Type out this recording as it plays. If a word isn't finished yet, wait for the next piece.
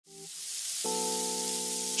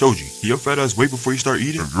Choji, can your fat ass wait before you start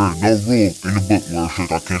eating? And there's no rule in the book where it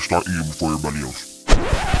says I can't start eating before everybody else.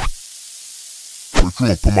 Wait, you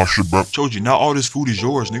gonna put my shit back? Choji, now all this food is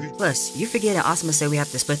yours, nigga. Plus, you forgetting Asuma said we have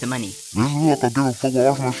to split the money. This is like I give a fuck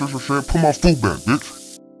what my sister said. Put my food back,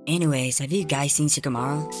 bitch. Anyways, have you guys seen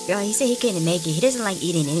Shikamaru? Girl, he said he couldn't make it. He doesn't like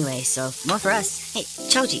eating anyway, so more for us. Hey,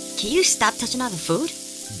 Choji, can you stop touching all the food?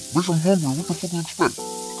 Bitch, I'm hungry. What the fuck you expect?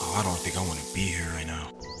 Oh, I don't think I want to be here right now.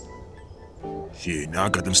 Shit, now I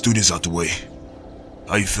got them students out the way.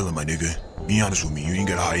 How you feeling, my nigga? Be honest with me, you ain't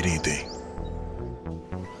gotta hide anything.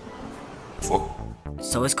 Fuck.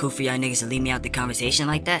 So it's cool for y'all niggas to leave me out the conversation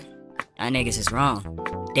like that? Y'all niggas is wrong.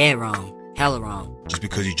 Dead wrong. Hella wrong. Just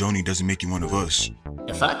because you Joni doesn't make you one of us.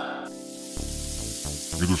 The fuck?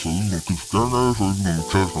 Nigga, so you gonna keep scaring us or you gonna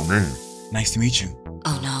change my name? Nice to meet you.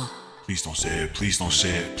 Oh no. Please don't say it, please don't say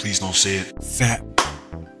it, please don't say it. Fat.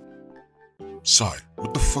 Sai,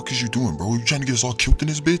 what the fuck is you doing, bro? You trying to get us all killed in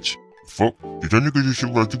this bitch? Fuck? Did that nigga just say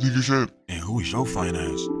what I think he just said? And who is your fine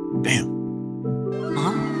ass? Damn.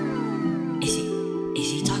 Huh? Is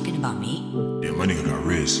he talking about me? Yeah, my nigga got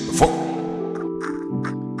Rizz. The fuck?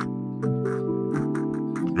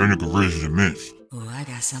 That nigga Rizz is immense. Ooh, I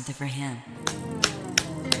got something for him.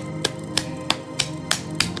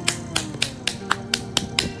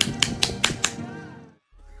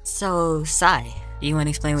 So, Sai, do you want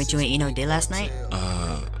to explain what you and Ino did last night?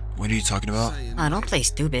 What are you talking about? Oh, don't play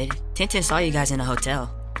stupid. Tintin saw you guys in a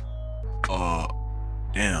hotel.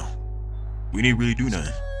 Damn. We didn't really do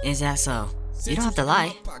nothing. Is that so? You don't have to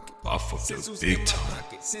lie. I fucked up big time.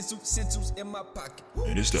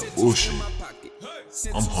 Man, it's that bullshit.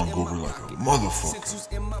 I'm hungover like a motherfucker.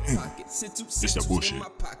 It's that bullshit.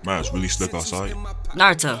 My ass really slept outside.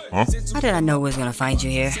 Naruto. Huh? How did I know we was gonna find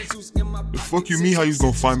you here? The fuck you mean how you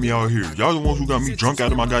gonna find me out here? Y'all the ones who got me drunk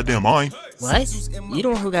out of my goddamn mind. What? You the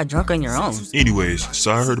one who got drunk on your own. Anyways,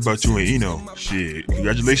 so I heard about you and Ino. Shit,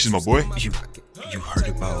 congratulations, my boy. You heard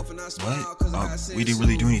about what? We didn't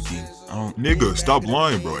really do anything. Nigga, stop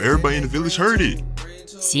lying, bro. Everybody in the village heard it.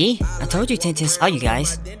 See? I told you Tintin saw you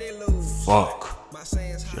guys. Fuck.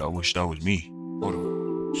 Shit, I wish that was me. Hold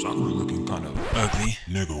on. Sakura looking kind of ugly.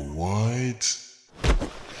 Nigga, what?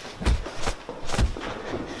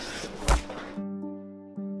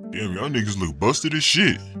 Damn, y'all niggas look busted as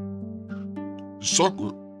shit.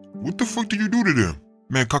 Sakura, what the fuck did you do to them?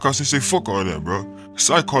 Man, Kaka Sensei, fuck all that, bro.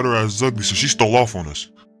 Sai caught her ass ugly, so she stole off on us.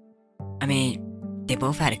 I mean, they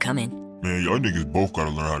both had it coming. Man, y'all niggas both gotta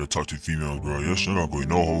learn how to talk to females, bro. Y'all shit not going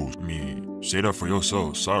no hoes. I mean, say that for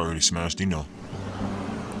yourself. Sai already smashed Ino.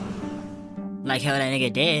 Like how that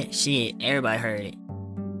nigga did. Shit, everybody heard it.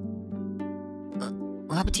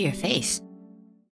 What happened to your face?